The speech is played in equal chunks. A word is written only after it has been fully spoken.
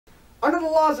Under the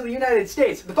laws of the United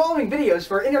States, the following video is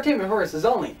for entertainment purposes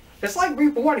only. A slight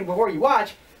brief warning before you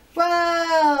watch.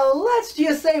 Well, let's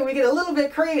just say we get a little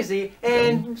bit crazy,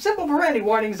 and simple parental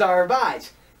warnings are advised.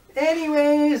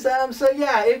 Anyways, so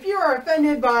yeah, if you are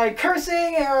offended by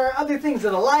cursing or other things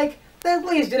of the like, then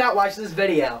please do not watch this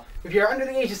video. If you're under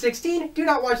the age of 16, do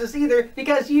not watch this either,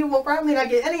 because you will probably not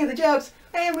get any of the jokes,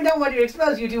 and we don't want to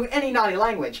expose you to any naughty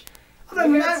language. Other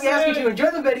than that, we ask you to enjoy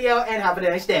the video and have a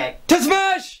nice day. To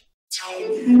smash!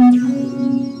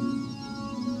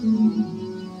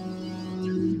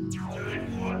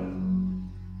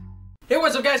 Hey,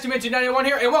 what's up guys, Dimension91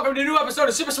 here, and welcome to a new episode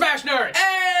of Super Smash Nerds!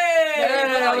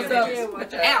 Hey!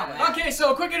 What's up? Ow! Okay,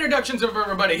 so quick introductions of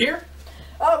everybody here.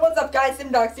 What's up guys,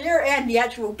 SimDogs here, and the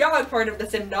actual dog part of the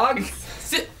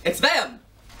SimDogs. It's them!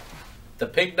 The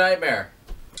Pink Nightmare.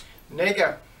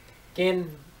 Nigga.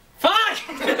 Fuck!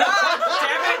 Damn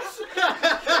it!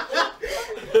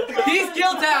 He's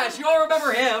Giltash, you all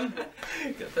remember him.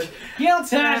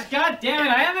 Giltash, god damn it,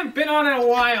 I haven't been on in a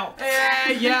while.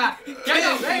 Yeah.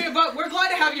 Hey, but we're glad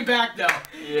to have you back though.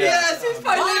 Yes, he's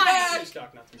finally back!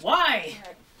 Why?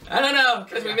 I don't know,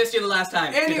 because we missed you the last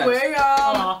time. Anyway,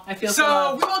 I feel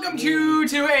so we welcome you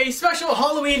to a special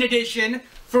Halloween edition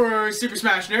for Super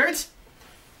Smash Nerds.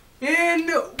 In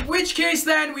which case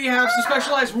then we have some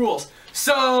specialized rules.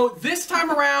 So this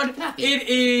time around it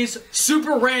is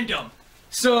super random.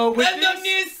 So with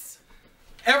this,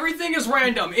 everything is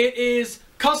random. It is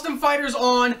custom fighters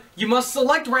on. You must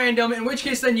select random, in which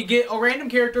case then you get a random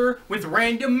character with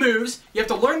random moves. You have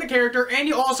to learn the character, and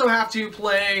you also have to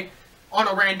play on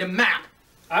a random map.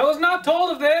 I was not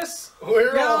told of this.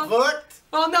 We're all fucked.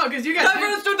 Oh no, because you guys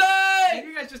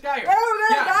you guys just got here.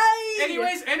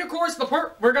 Anyways, and of course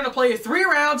we're gonna play 3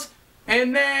 rounds,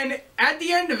 and then at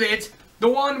the end of it, the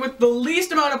one with the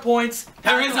least amount of points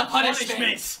There is a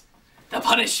punishment. The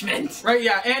punishment. Right,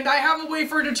 yeah, and I have a way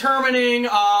for determining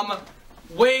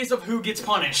ways of who gets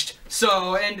punished.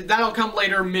 So, and that'll come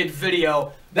later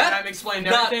mid-video. That I'm explaining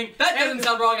everything. That doesn't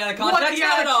sound wrong out of context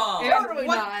at all.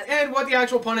 And what the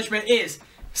actual punishment is.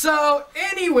 So,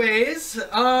 anyways,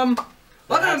 other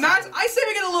than that, I say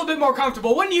we get a little bit more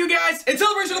comfortable, wouldn't you guys? In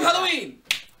celebration of Halloween!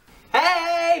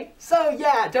 Hey! So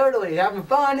yeah, totally, having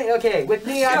fun. Okay, with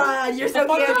me, God, you're so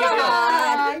cute,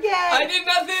 God. Yay! I did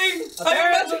nothing! I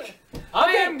am magic!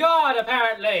 I am God,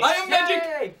 apparently. I am magic!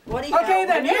 Yay! What do you Okay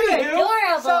then, know?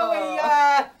 anywho, so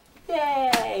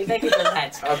yay! Thank you for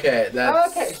that. Okay,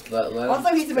 that's... Okay. Also,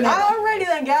 he's a banana. Alrighty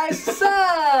then, guys.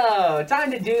 So,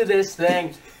 time to do this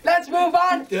thing. Let's move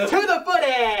on to the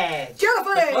footage. To the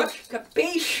footage!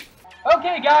 Capiche?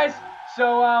 Okay, guys.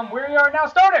 So, we are now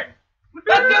starting.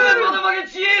 Let's do this motherfucking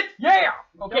shit! Yeah.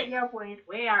 Okay. We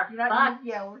are fucked.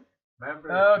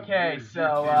 Okay.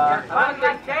 So,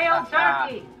 Like tail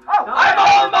turkey. Oh, I'm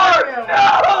Omar!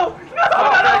 No! No!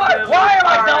 Why am I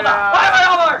Zelda? Why am I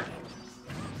Omar?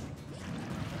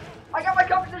 I got my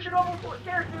competition over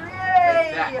character.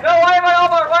 Yay! No, why am I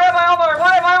Omar? Why am I Omar?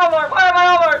 Why am I Omar? Why am I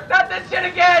Omar? Not this shit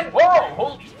again!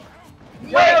 Whoa.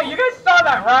 Wait, you guys saw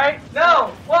that, right?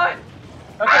 No! What?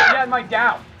 Okay, yeah, my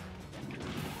down.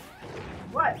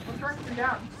 What? What's wrong with your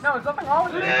down? No, there's nothing wrong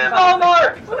with it. Live,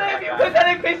 Omar! Live, you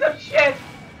pathetic piece of shit!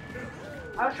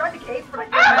 I was trying to cape, but I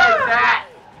didn't. Ah!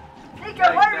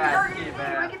 Nico, why are you targeting me?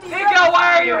 Look at me. Nico, why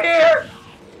are you here?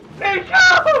 Nico!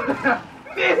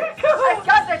 Nico! I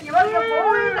got that. You want to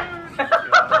avoid?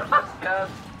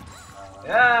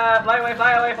 Yeah, fly away,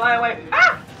 fly away, fly away.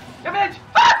 Ah! You bitch!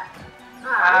 Ah!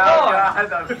 Oh,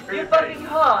 God, You fucking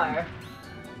whore.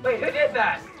 Wait, who did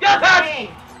that? Giltash!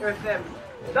 It was him.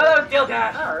 No, that was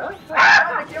Giltash. Oh, really? Ah! I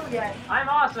don't want to kill yet. I'm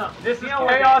awesome. This is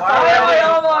chaos. Why am I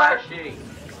Omar?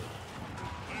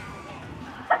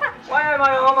 Why am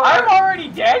I Omar? I'm already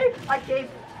dead. I caved.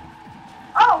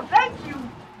 Oh, thank you.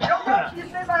 I don't know if you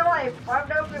saved my life. I don't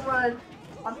know if it was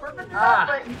on purpose or not,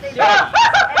 but you saved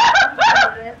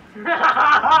it.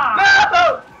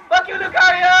 No! Fuck you,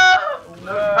 Lucario!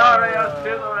 Lucario to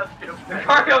the rescue.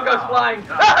 Lucario goes flying.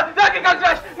 Ah! Donkey Kong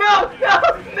Smash! No! No!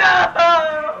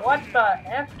 No! What the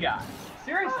F, guy?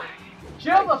 Seriously?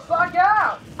 Chill the fuck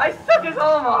out. I suck as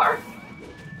Omar.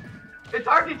 It's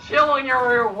hard to chill when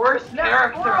you're your worst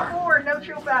character. 404, no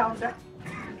chill bound.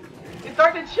 It's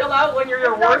hard to chill out when you're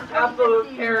your worst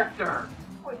absolute character.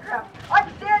 Holy crap. I'm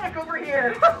Static over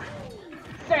here.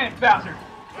 Sonic Bowser.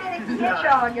 Static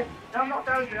Hedgehog. No, I'm not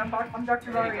Bowser. I'm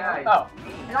Dr. Mario. Oh.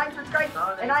 And I'm prescribing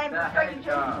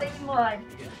children saving lives.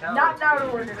 Not in our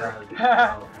order.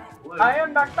 I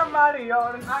am Dr.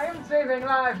 Mario and I am saving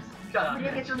lives. We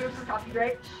didn't get removed for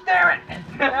copyright. Damn it!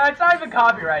 It's not even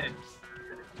copyrighted.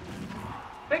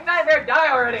 Big Nightmare,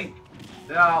 die already!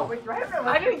 No. Wait, do I have no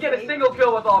I didn't get a single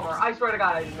kill with Ulmer. I swear to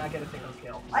God, I did not get a single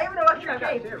kill. I have no extra I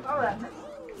got cape. two. Oh, that.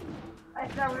 I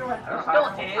now realized. You're still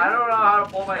in? I don't know how to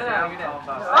pull my No, down. you're dead.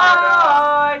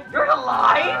 Oh, You're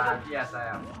alive? yes, I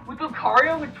am. With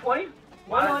Lucario with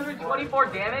 124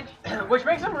 damage? Which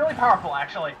makes him really powerful,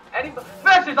 actually. Any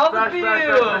smashes on the Smash,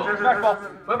 field! Smash ball.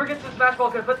 Whoever gets the smash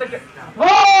ball can put the...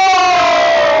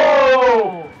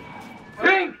 Oh!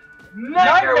 Pink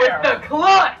Nightmare with the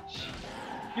clutch!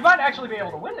 You might actually be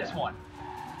able to win this one.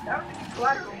 That was a good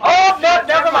class. Oh, no,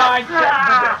 never mind.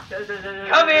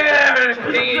 Come here,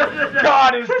 King!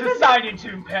 God has decided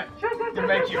to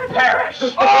make you perish.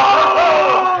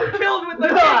 Oh! Killed with the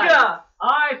Giga!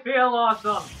 I feel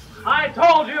awesome. I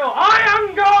told you, I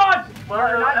am God!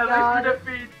 Well, not at God. least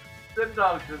we defeat the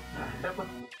dogs. Really,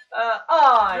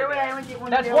 I only get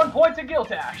one That's kill. 1 point to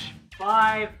Giltash.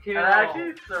 5 kills. I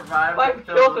actually survived. 5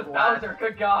 kills with Bowser,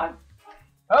 good God.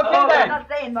 Okay I'm then. not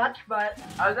saying much, but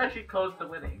I was actually close to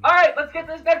winning. Alright, let's get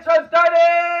this next run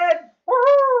started!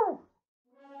 Woohoo!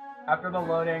 After the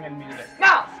loading and music.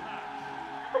 Now!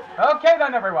 Okay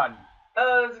then, everyone.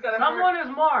 This is gonna Someone is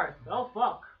Marth. Oh,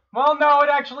 fuck. Well, no, it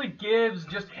actually gives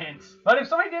just hints. But if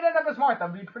somebody did end up as Marth,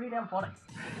 that'd be pretty damn funny.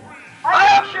 I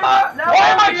am Marth! No, Why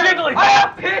am I jiggling? I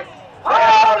have Pit! Oh,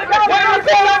 why are you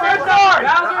saying I'm Bowser,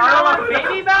 no,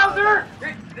 baby Bowser?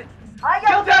 I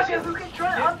got Gildash who can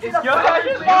try up to It's the Gildash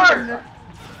fucking is Marth. moon.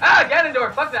 Ah,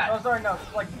 Ganondorf, fuck Oh, that! sorry, no.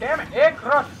 Like, damn it.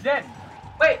 Ikrosin.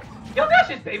 Wait, Gildash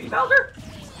is baby Bowser?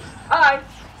 Hi!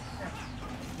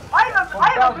 I have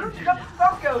a boost up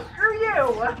Foko. Screw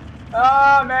you.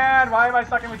 Oh, man. Why am I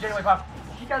sucking with Jigglypuff?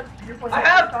 Because you're playing. I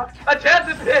have a chance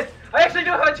at this! I actually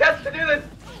do have a chance to do this!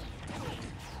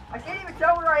 I can't even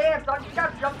tell where I am, so I'm just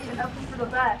kind of jumping and helping for the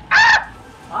bat. Ah!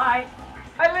 Hi.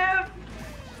 I live!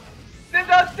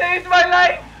 Nintendo saved my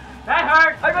life! That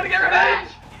hurt. I'm gonna get revenge!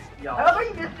 I love how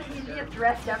you missed the easiest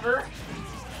dress ever.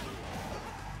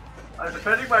 I'm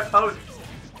defending my post.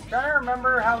 Trying to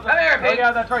remember how the. Come here, Oh, Pete.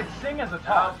 yeah, that's right. Sing as a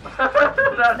top. That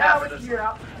Now happened. it's your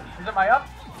up. Is it my up?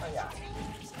 Oh, yeah.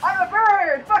 I'm a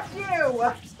bird. Fuck you.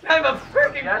 I'm a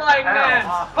freaking Yes, flying hell. man!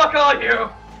 Fuck all you!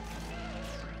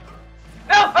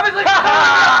 No! I'm asleep!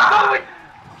 No, wait.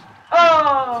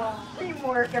 Oh!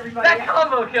 Teamwork, everybody. That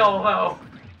combo kill, though!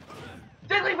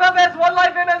 Jigglypuff has 1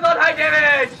 life and is on high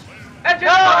damage! And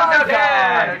Jigglypuff is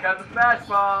now Here dead! comes the smash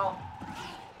ball.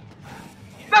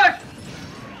 Smash!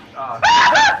 Oh.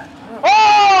 Oh!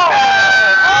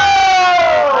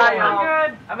 Hi, I'm y'all.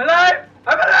 good! I'm alive!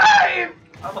 I'm alive!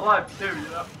 I'm alive too, you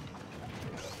know.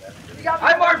 You got me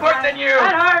I'm more one important back. than you!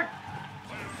 That hurt.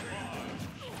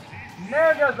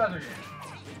 There goes Buzzer.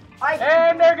 I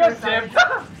And there goes Sim.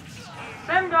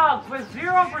 Simdogs with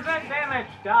 0% damage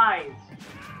dies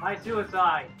by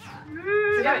suicide.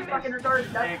 Yeah, you fucking retarded.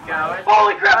 Keep That's going.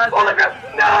 Holy crap! Holy crap!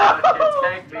 Don't you No!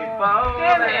 take me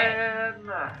Damn it.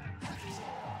 bowling.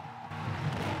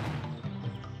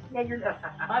 yeah, you're done.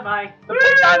 Bye-bye. The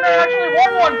Pink Nightmare actually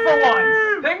won one for once.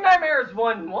 Big Nightmare's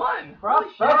 1-1. Bro,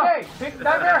 okay, Pink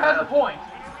Nightmare has a point.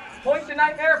 Point to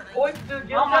Nightmare, point to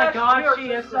Gildash. Oh my god, You're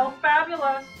she is so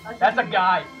fabulous. That's a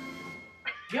guy.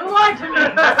 You lied to me.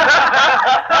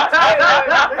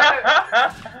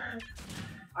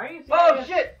 Are you serious? Oh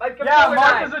shit! My Yeah, controller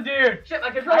Mark died. is a dude. Shit, my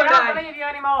I controller don't died. believe you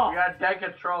anymore. You got a dead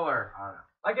controller.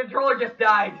 My controller just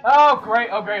died. Oh, great,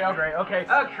 oh, great, oh, great, okay.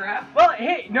 Oh crap. Well,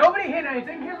 hey, nobody hit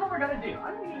anything. Here's what we're gonna do.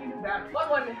 I'm gonna use battery. What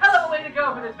one hell of a way to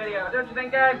go for this video, don't you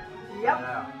think, guys? Yep.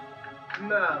 Yeah.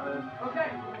 No. Okay,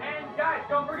 and guys,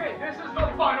 don't forget, this is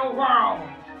the final round.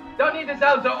 Don't need to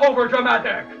sound so over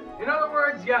dramatic. In other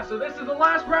words, yeah, so this is the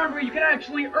last round where you can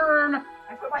actually earn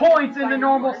I put my points hands in the inside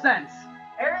normal of yours. sense.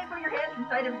 Everybody put your hands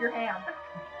inside of your hand.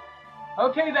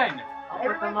 Okay then. I'll put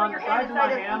Everybody them on put the your hand sides of my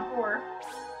inside hand. of P4.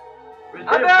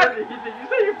 I'm back. Did you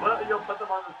say you'll put them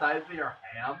on the sides of your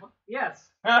ham? Yes.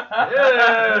 That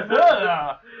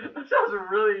sounds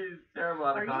really terrible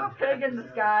out Are of you a context. pig in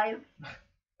disguise?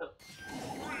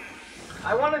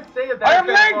 I want to say that I am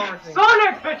Transformers Link! thing.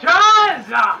 Sonic bitches!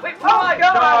 Wait, oh my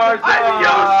god! I'm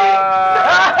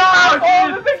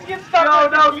Oh, the things get stuck. No,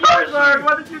 like no, this. Charizard,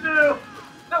 what did you do?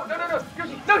 Yoshi! No,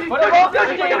 Yoshi! Yoshi! What about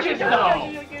Yoshi! the Yoshi!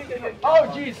 Yoshi? Yoshi! Oh,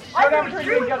 jeez. I'm Showdown the between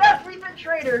true you and best recent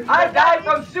trader. I died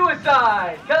from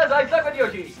suicide because I suck with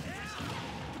Yoshi.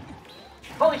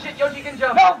 Holy shit, Yoshi can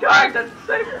jump. No, guys, that's the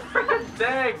same freaking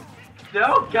thing.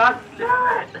 No, god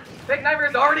damn it. Big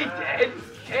Nightmare's already dead.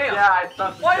 Damn. Yeah, I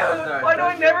suck with Why Charizard. do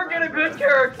I never get a good Why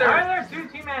character? are there 2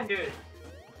 T-Man dudes?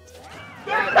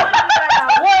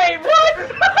 Wait,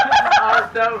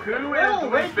 what? So who is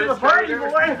Late to the Fifth party, Trader?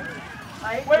 boy.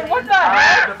 Wait, what the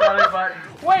heck?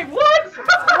 Wait, what?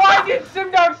 Why did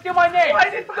Simdog steal my name? Why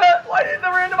did the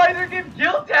randomizer give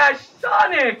Guildash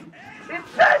Sonic? His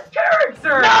best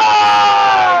character! No!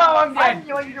 I'm I'm dead.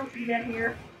 the only don't see that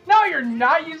here. No, you're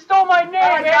not. You stole my name,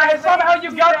 and somehow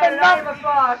you got the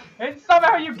numbers. And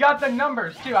somehow you got the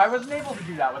numbers too. I wasn't able to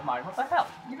do that with mine. What the hell?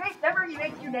 You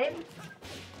make your name?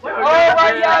 Oh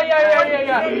right,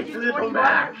 yeah. Little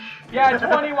Mac. Yeah,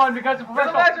 21 because of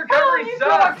professional. Mac's recovery you stole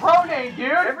my sucks. pro name,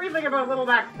 dude. Everything about Little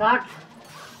Mac sucks.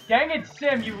 Dang it,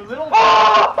 Sim, you little.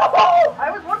 Oh! I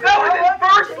was wondering That was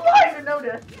how his first life! to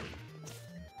notice.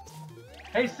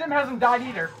 Hey, Sim hasn't died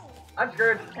either. I'm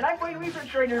screwed. And I'm playing Research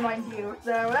Trainer, mind you,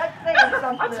 so that's saying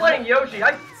something. I'm playing Yoshi.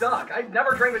 I suck. I've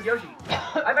never trained with Yoshi.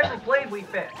 I've actually played Wii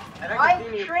Fit. I'm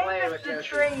trained to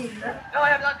train. No, I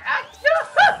have not.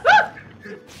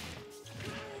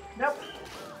 Nope.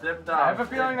 I have a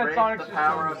feeling that Sonic's the just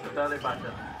power doing- of the belly button.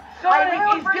 Sonic I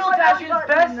will is bring my Guildash's belly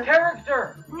best button.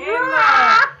 character.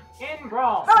 In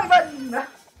Brawl. Belly button!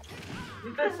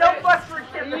 There's no fucks for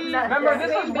kids in that Remember, day.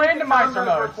 this is randomizer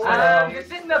mode, so... You're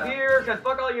sitting up here because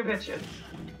fuck all you bitches.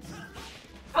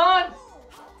 Hans!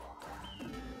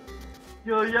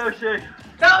 Yo, Yoshi.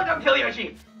 No, don't kill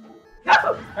Yoshi!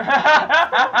 No!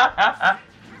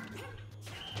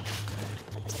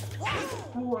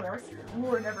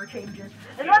 War never changes.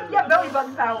 And let's get belly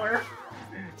button power.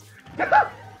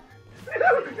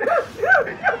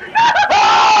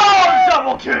 Oh,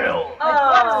 double kill!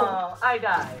 Oh, I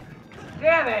died.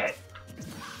 Damn it!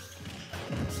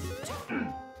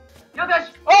 Guildash!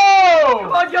 Oh!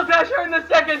 Come on, Guildash, earn the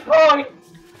second point!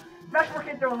 Smash for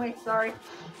kids only, sorry.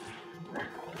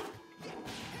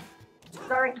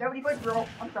 Sorry, nobody plays Brawl.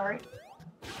 I'm sorry.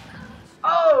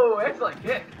 Oh, excellent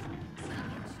kick.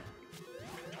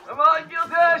 Come on,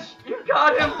 Guildash! You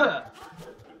got him!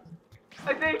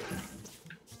 I think.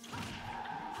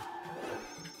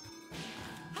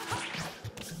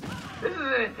 This is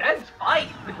an intense fight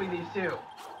between these two.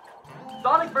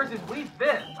 Sonic versus Wii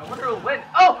Fit. I wonder who'll win.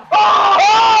 Oh!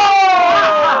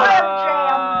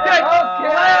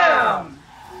 Jam.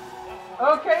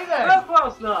 Okay then. Real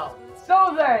close though.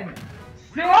 So then,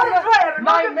 Sim, right,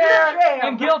 Nightmare, jam.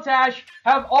 and Guiltash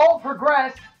have all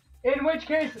progressed, in which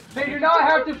case they do not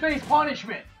have to face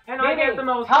punishment. And I get the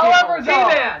most However, kills. though,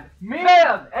 T-Man, me,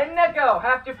 Sam, and Neko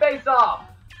have to face off.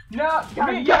 now,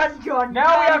 Gun, yes, gun,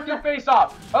 now we gun. have to face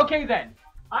off. Okay then.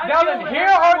 I Now feel then, that here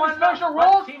are the everyone special knows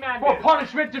what rules T-Man for did.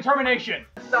 punishment determination.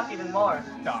 Suck even more.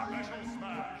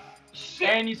 Shit.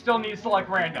 And you still need to select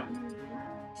random.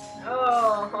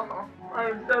 Oh,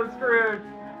 I'm so screwed.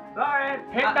 Sorry.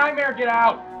 Hit Nightmare, get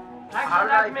out.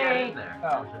 Actually, that's me.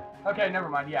 Oh, okay, never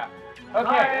mind, yeah. Alright,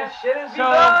 Okay, this shit is so-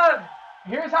 begun.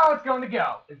 here's how it's going to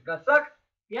go. It's gonna suck.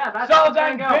 Yeah, that's how So it's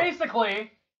then, gonna go.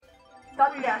 basically,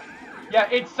 Sudden dash. yeah,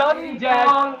 it's sudden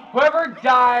death. Whoever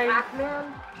dies,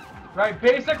 Pac-Man. right,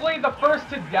 basically the first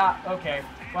to die. Okay,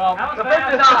 well, That was The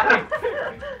first to fast.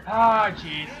 die. ah,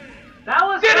 jeez. That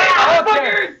was Did it, fast.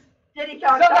 motherfuckers! Diddy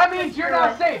So that means you're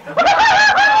not safe.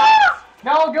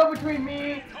 Now it'll go between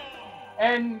me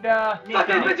and, Suck it,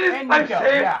 bitches! and I'm Nico.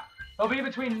 safe. Yeah, it'll be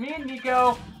between me and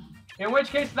Nico. In which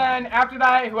case, then after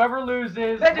that, whoever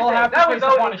loses That will have to was face the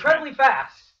though punishment. incredibly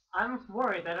fast. I'm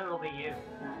worried that it'll be you.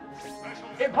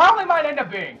 It probably might end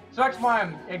up being. So that's why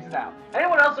I'm exit out.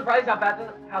 Anyone else surprised how fast?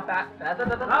 Alright,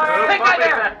 Take that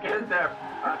there. Back in there.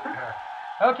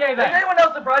 Okay Is then. anyone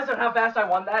else surprised on how fast I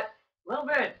won that? A little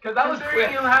bit. 'Cause that was Considering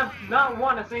quick. you have not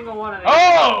won a single one of these.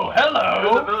 Oh, Who's the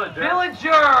hello. villager?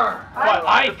 Villager! What,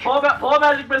 Ike? Pull a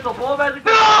magic missile. Pull a magic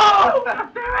missile. No!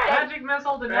 Magic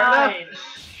missile denied.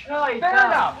 Fair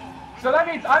enough. So that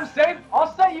means I'm safe.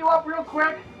 I'll set you up real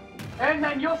quick, and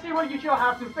then you'll see what you shall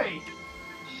have to face.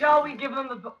 Shall we give them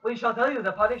the? We shall tell you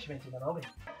the punishment in a moment.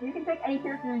 You can pick any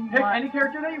character you Pick want. any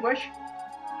character that you wish,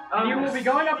 and you will be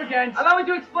going up against. Allow me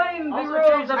to explain the Also rules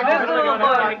change of the this color. little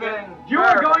Gonna bug. You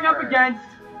are going up against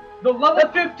the level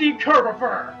 50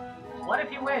 Curvifer. What if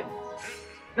he wins?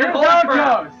 Here's Holy how it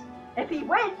crap. goes. If he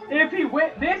wins, If he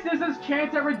wins, this is his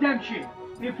chance at redemption.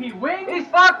 If he wins, He's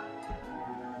fucked.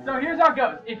 so here's how it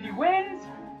goes. If he wins,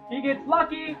 he gets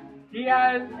lucky. He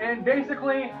has, and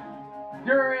basically,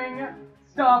 during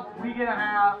stuff, we get to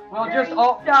have, well, just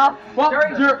all, stuff. well,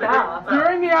 During stuff.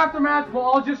 during the aftermath, we'll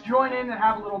all just join in and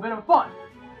have a little bit of fun.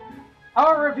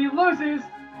 However, if he loses,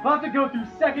 we'll have to go through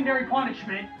secondary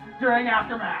punishment during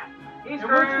aftermath. He's In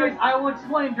which screwed. case, I will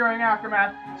explain during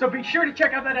aftermath. So be sure to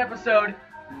check out that episode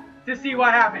to see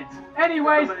what happens.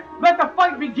 Anyways, let the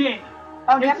fight begin.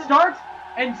 Oh, you Hit have to- start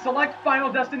and select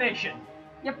Final Destination.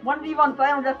 Yep, one Eve on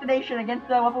Final Destination against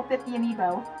the level 50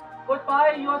 amiibo. Put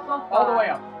by yourself. All the way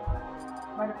up.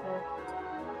 Right up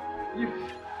there. You,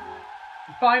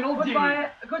 Final D.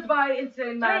 Goodbye,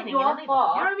 Insane Man. Training, You are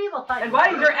far. you don't even fight. And why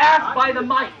is your ass by the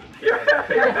mic?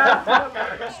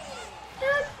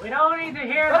 We don't need to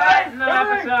hear that in the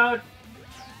episode.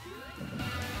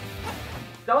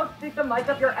 Don't stick the mic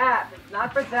up your ass. It's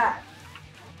not for that.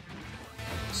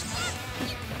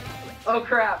 Oh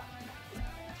crap.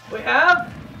 We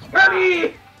have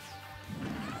Kirby!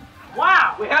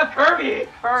 Wow. We have Kirby!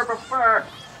 Kerber.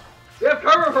 We have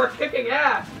Kerber for kicking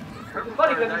ass! It's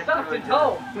funny because he sucks in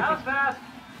toe. That was fast.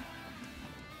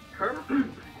 Kerber?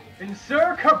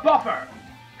 Insert Kerbuffer.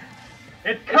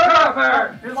 It's Kerber.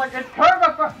 Kerber. It's like, it's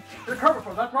Kerbuffer. It's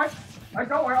Kerbuffer, that's right. I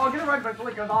don't worry, I'll get it right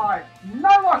eventually because no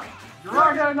look! You're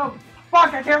not gonna know.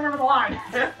 Fuck, I can't remember the line.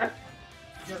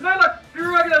 No, look!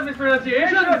 You're not gonna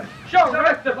mispronunciation! Show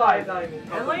rectify!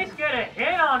 At least get a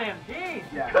hit on him, jeez.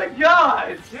 Yeah. Good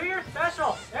God! Do your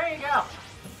special. There you go.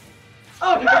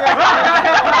 Oh,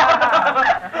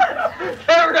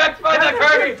 can't rectify that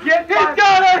Kirby! He's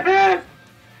got a hit!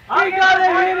 He got a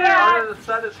hit! The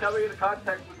sun is coming into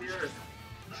contact with the earth.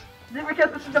 This is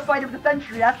because this is the fight of the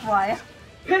century, that's why.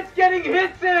 It's getting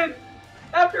hits in!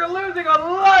 After losing a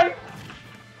life!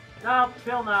 No,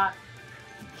 still not.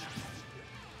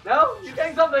 No? You're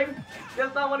getting something.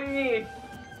 Just not what he needs.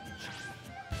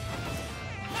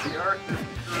 The earth is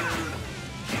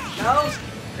screwed. No?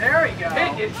 There we go.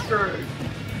 It is screwed.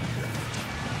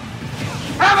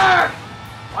 Hammer!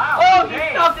 Wow. Oh, he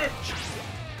hey. stopped it!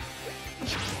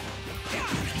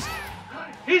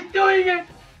 He's doing it!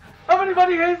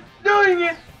 Everybody is doing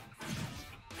it!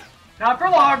 Not for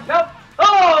long. Nope.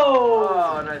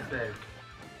 Oh! Oh, nice save.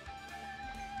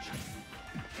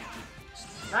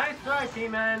 Nice try,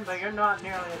 T-Man, but you're not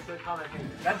nearly as good commentator.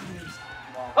 That's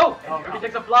Oh! Oh, He no.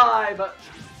 takes a fly, but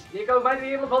Nico might be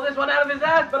able to pull this one out of his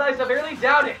ass, but I severely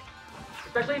doubt it.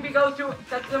 Especially if he goes to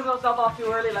sets himself off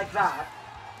too early like that.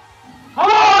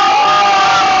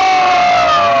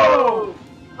 Oh!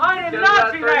 I did Get not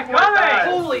that see three that more times.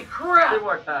 coming! Holy crap! 2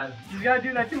 more times. He's gotta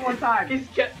do that 2 more times. He's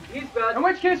bad. In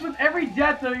which case, with every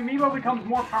death, the amiibo becomes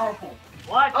more powerful.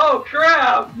 What? Oh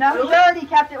crap! No, he's already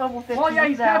capped at level 50. Well, yeah,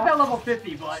 he's so. capped at level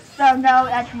 50, but So, no,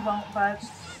 it actually won't, but...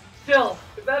 Still,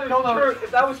 if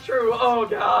that was true, oh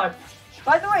god.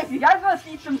 By the way, if you guys want to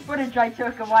see some footage I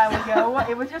took a while ago,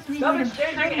 it was just me Stop doing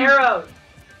exchanging trading- arrows.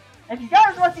 If you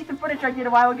guys want to see some footage I did a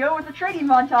while ago, it was a trading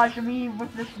montage of me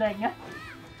with this thing.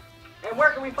 And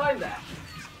where can we find that?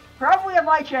 Probably on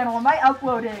my channel, I might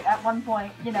upload it at one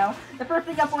point, you know. The first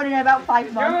thing uploaded in about 5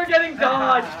 You months. were getting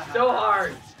dodged so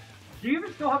hard. do you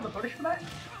even still have the footage for that?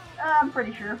 I'm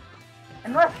pretty sure.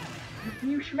 Unless this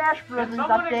new Smash Bros. Can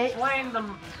someone update. explain the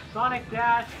Sonic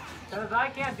Dash? Because I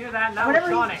can't do that now with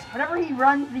Sonic. Whenever he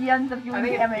runs, he ends up doing I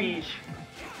think it's damage. Peach.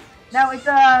 No, it's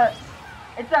a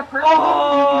person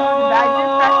Oh!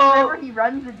 that whenever he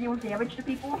runs, it deals damage to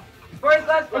people. For his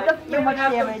last It fight, doesn't do maybe much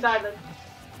have some damage. silence.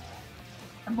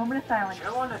 A moment of silence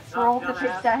You're one that's for all not the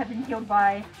chicks dumbass. that have been killed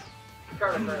by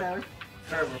Kerber. amiibos.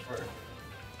 Kerber first.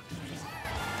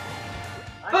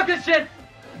 Fuck this shit!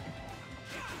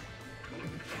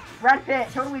 Brad Pitt,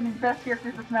 totally the best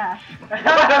character for Smash.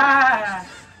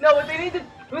 No, what they need to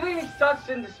touch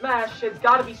into Smash, it's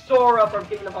gotta be Sora from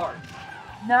Kingdom Hearts.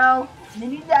 No, they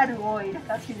need to add Lloyd.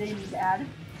 That's who they need to add.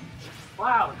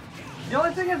 Wow. The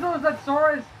only thing is, though, is that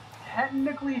Sora is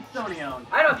technically Sony owned.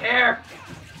 I don't care.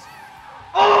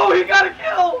 Oh, he got a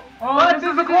kill! Oh, but this is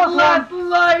is a his close last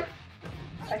life.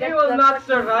 I He guess will that's not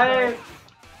actually survive.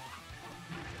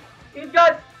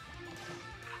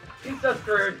 He's so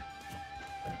screwed.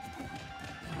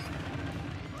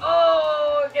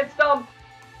 Oh, get stumped.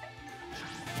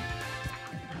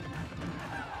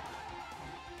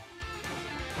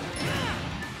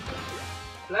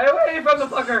 Fly away from the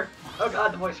fucker. Oh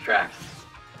god, the voice cracks.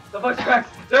 The voice cracks.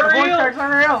 They're The voice real. cracks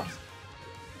are real.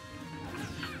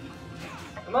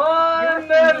 Come on, You're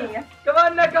man. me. Come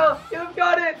on, Neko. You've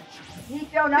got it.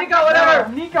 Nico, not Nico, whatever.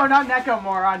 Nico, not Neko,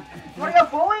 moron. Wanna go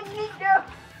bowling, Nico?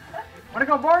 Wanna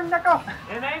go boring, Neko?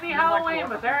 It may be Halloween,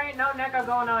 but there ain't no Neko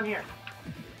going on here.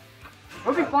 It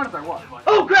would be fun if there was, but...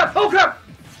 Oh crap! Oh crap!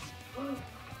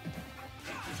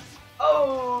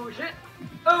 Oh shit!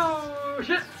 Oh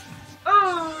shit!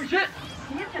 Oh shit!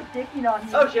 He's just dicking on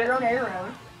you Oh, with shit. your own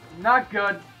arrows. Not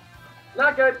good.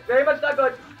 Not good. Very much not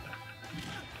good.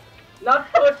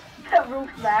 Not good. That roof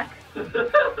back.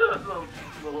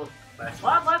 little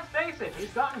But let's face it, he's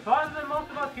gotten farther than most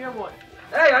of us here would.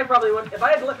 Hey, I probably would if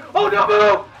I had. Oh no!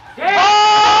 Move!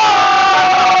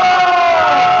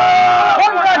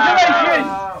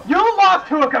 Congratulations! You lost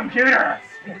to a computer!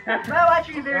 Well,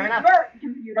 actually, a very smart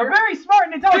computer. A very smart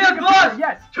and We intelligent have computer, lost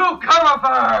yes. to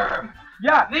Cover!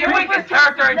 Yeah. The weakest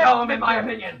character in Home, in my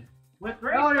opinion. With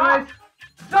great Well, anyways,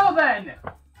 So then,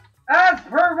 as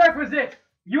per requisite,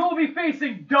 you will be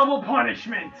facing double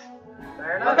punishment.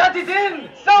 Fair enough. That is in!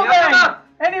 So then,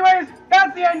 anyways,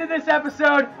 that's the end of this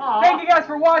episode. Aw. Thank you guys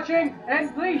for watching,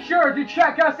 and please sure to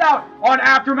check us out on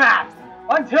Aftermath.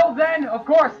 Until then, of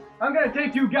course, I'm gonna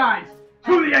take you guys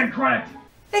to the end credits.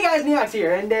 Hey guys, Neox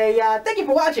here, and thank you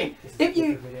for watching. If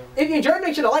you enjoyed,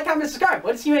 make sure to like, comment, and subscribe.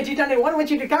 What does TMNT21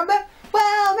 want you to comment?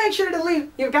 Well, make sure to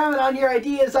leave your comment on your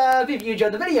ideas of if you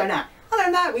enjoyed the video or not. Other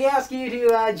than that, we ask you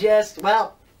to just,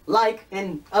 well, like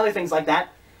and other things like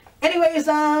that. Anyways,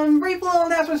 brief little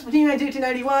announcements from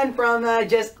TMNT21 from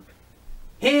just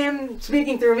him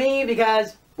speaking through me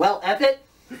because, well, F it.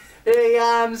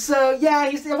 So yeah,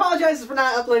 he apologizes for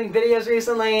not uploading videos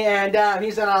recently, and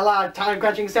he's done a lot of time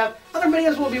crunching stuff. Other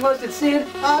videos will be posted soon.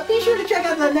 Be sure to check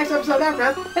out the next episode after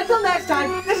us. Until next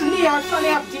time, this is Neox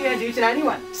signing out for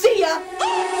TMNT91. See ya!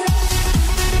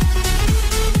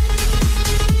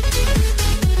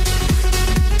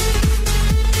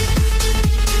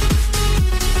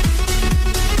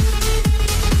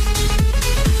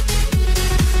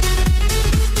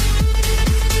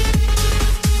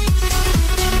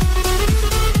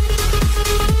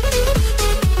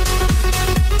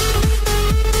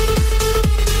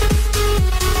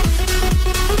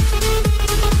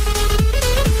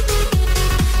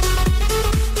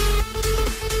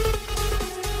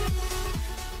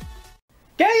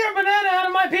 Get your banana out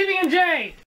of my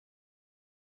PB&J!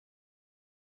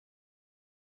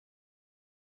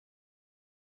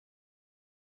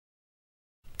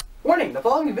 Warning, the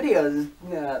following video is,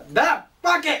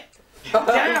 fuck it!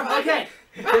 Damn, okay.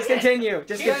 Just continue.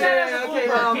 Just Yeah,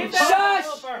 continue. okay,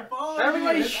 Shush!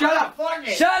 everybody shut up!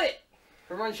 Shut it!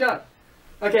 Everyone shut up.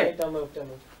 Okay, Don't move, don't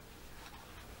move.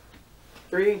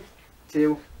 3,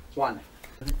 2, 1.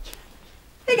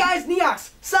 Hey guys, Neox!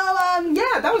 So,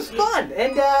 yeah, that was fun,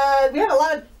 and, we had a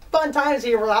lot of fun times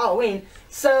here for Halloween.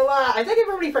 So, I thank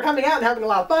everybody for coming out and having a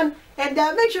lot of fun, and,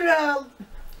 make sure to...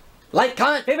 Like,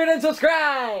 comment, favorite, and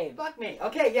subscribe! Fuck me.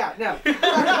 Okay, yeah, no.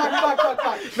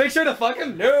 Fuck. Make sure to fuck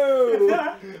him.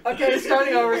 No! Okay,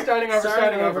 starting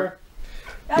over.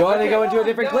 You want to go into a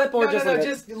different clip or just leave it?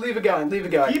 Just leave it going,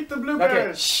 Keep the bloopers.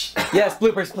 Okay, shh. Yes,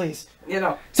 bloopers, please. You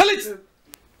know. Silence!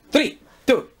 3,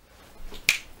 2.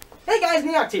 Hey guys,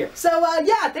 Neox here. So,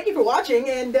 yeah, thank you for watching,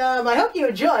 and, I hope you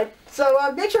enjoyed. So,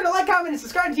 make sure to like, comment, and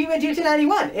subscribe to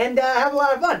TMNT291, and, have a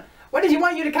lot of fun. What did you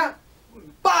want you to come?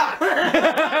 Fuck!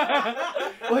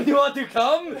 What, do you want to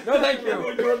come? No, thank you.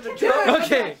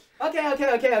 Okay.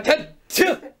 Okay. 10,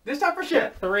 2. This time for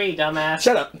sure. 3, dumbass.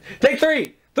 Shut up. Take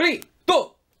 3, 3,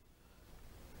 go!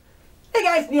 Hey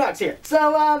guys, Neox here.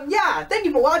 So, yeah, thank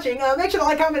you for watching. Make sure to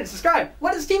like, comment, and subscribe.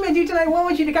 What does TMNT291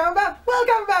 want you to comment about? Well,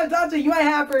 comment about thoughts that you might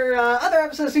have for other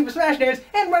episodes of Super Smash Nerds,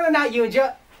 and whether or not you enjoy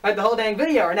the whole dang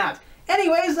video or not.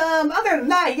 Anyways, other than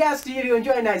that, he asks you to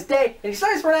enjoy a nice day, and he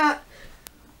starts for now.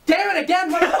 Damn it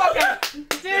again, motherfucker!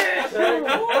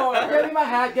 Give me my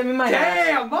hat, give me my hat.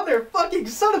 Damn, motherfucking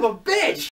son of a bitch!